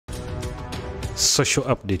Social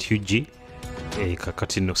update UG.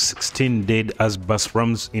 Kakati no 16 dead as bus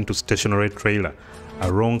rams into stationary trailer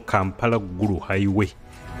around Kampala-Gulu highway.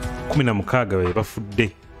 16 be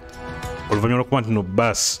bafudde oluvannyuma lw'okuba nti no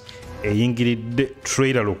bus eyingiridde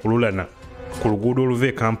trailer lukululana ku luguudo oluva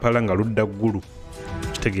e Kampala nga ludda Gulu.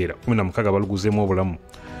 Kitegeera 16 baluguzeemu obulamu.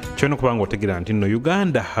 Kyolina okuba nga otegeera nti no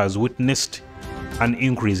Uganda has witnessed an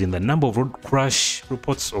increase in the number of road crash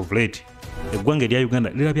reports of late. Eggwanga erya Uganda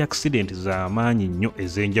lirabye accident z'amaanyi nnyo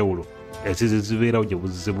ez'enjawulo ezizibeerawo gye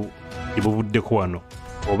buvuddeko wano.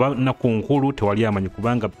 Oba naku nkulu tewali amanyi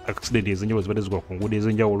kubanga accident ez'enjawulo zibadde zikola ku nguudo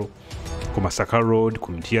ez'enjawulo, ku Masaka Road,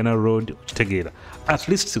 ku Mityana Road, okitegeera. At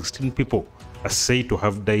least 16 people are said to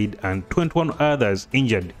have died and 21 others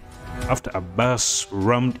injured after a bus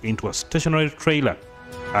rammed into a stationary trailer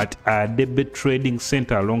at a Bebe trading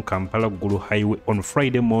center along Kampala-Gulu highway on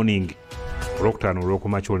Friday morning. It's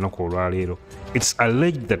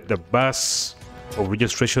alleged that the bus of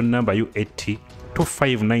registration number U80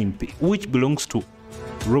 259P, which belongs to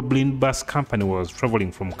Roblin Bus Company, was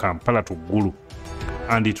traveling from Kampala to Gulu,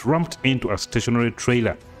 and it ramped into a stationary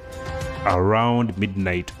trailer around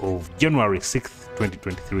midnight of January 6,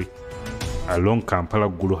 2023, along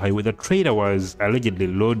Kampala-Gulu highway. The trailer was allegedly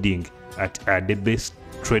loading at a Bebe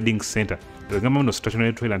trading center. The government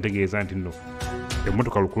stationary trailer ntegeeza nti no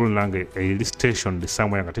emmotoka lukululanga eri station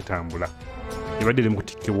somewhere nga tetambula ebadde eri mu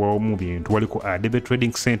kutikkibwawo mu bintu waliko a Bebe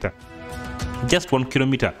trading center just 1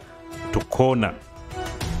 kilometer to corner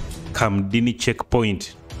Kamdini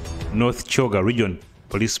checkpoint. North Choga region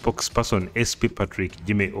police spokesperson SP Patrick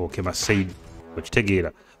Jimmy Okema said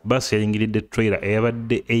okitegeera bus yayingiridde trailer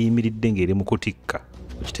eyabadde eyimiridde ng'eri mu kutikka.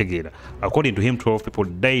 Okitegeera, according to him 12 people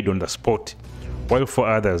died on the spot while 4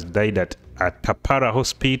 others died at Tapara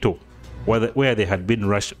Hospital where they had been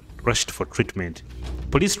rushed for treatment.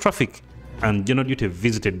 Police traffic and general duty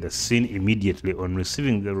visited the scene immediately on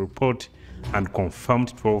receiving the report and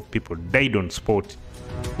confirmed 12 people died on spot,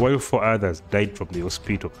 while 4 others died from the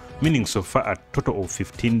hospital, meaning so far a total of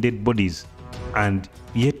 15 dead bodies and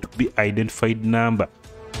yet to be identified number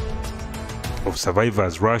of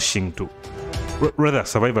survivors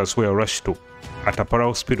survivors were rushed to at Tapara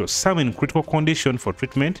Hospital, some in critical condition for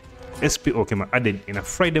treatment. SP Okema added in a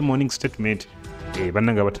Friday morning statement,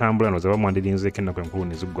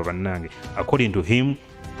 according to him,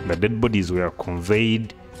 the dead bodies were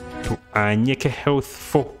conveyed to Anyeke Health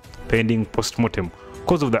for pending post-mortem.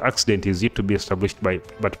 Cause of the accident is yet to be established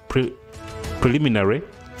but preliminary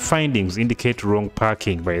findings indicate wrong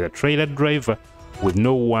parking by the trailer driver with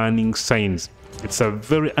no warning signs. It's a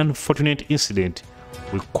very unfortunate incident.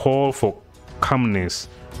 We call for calmness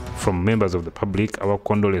from members of the public. Our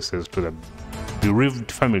condolences to the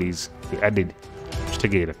bereaved families, he added.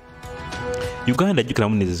 Kitegeera, Uganda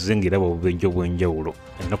jjukiramu nezizengera obubenje obw'enjawulo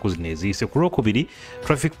ennaku zino eziise. Ku Lwokubiri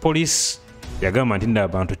traffic police yagamba nti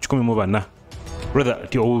abantu 14 rather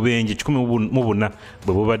ti obubenje 14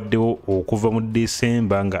 bwe bubaddewo okuva mu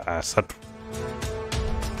December nga 3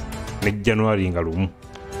 ne January nga 1.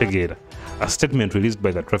 Kitegeera. A statement released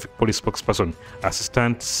by the traffic police spokesperson,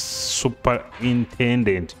 Assistant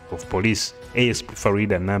Superintendent of Police, ASP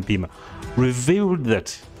Farida Nampima, revealed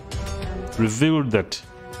that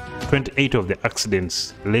 28 of the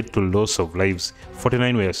accidents led to loss of lives,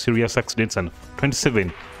 49 were serious accidents, and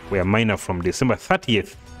 27 were minor from December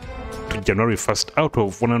 30th to January 1st. Out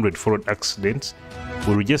of 104 accidents,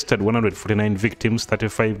 we registered 149 victims,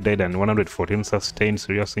 35 died, and 114 sustained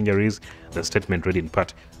serious injuries, the statement read in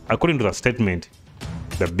part. According to the statement,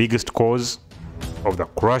 the biggest cause of the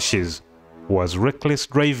crashes was reckless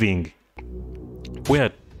driving,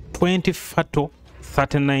 where 20 fatal,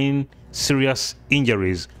 39 serious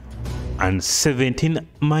injuries, and 17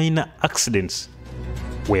 minor accidents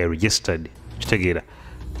were registered. Together,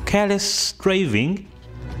 careless driving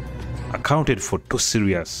accounted for 2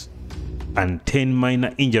 serious and 10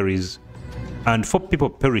 minor injuries, and 4 people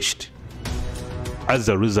perished as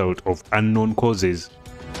a result of unknown causes,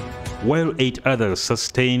 while 8 others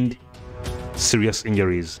sustained serious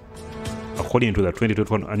injuries. According to the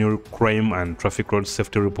 2021 Annual Crime and Traffic Road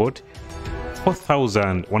Safety Report,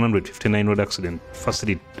 4,159 road accident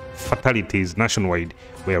fatalities nationwide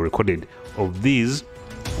were recorded. Of these,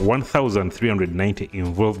 1,390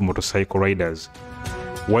 involved motorcycle riders,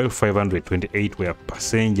 while 528 were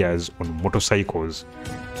passengers on motorcycles.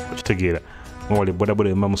 Okitegeera, mwale bodaboda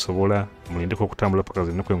emma musobola mulindeko okutambula paka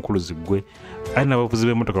zinnaku enkulu ziggwe, ali n'abavuzi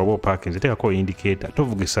b'emmotoka oba parking ziteekako indicator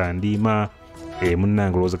tovugisa ndiima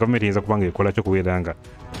munnange olowooza gavumenti eyinza kubanga ekola kyo kubeera nga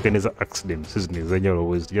tukendeeza accident sizini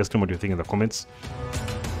ez'enjawulo. Just know what you think in the comments.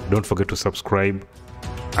 Don't forget to subscribe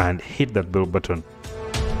and hit that bell button.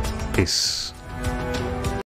 Peace.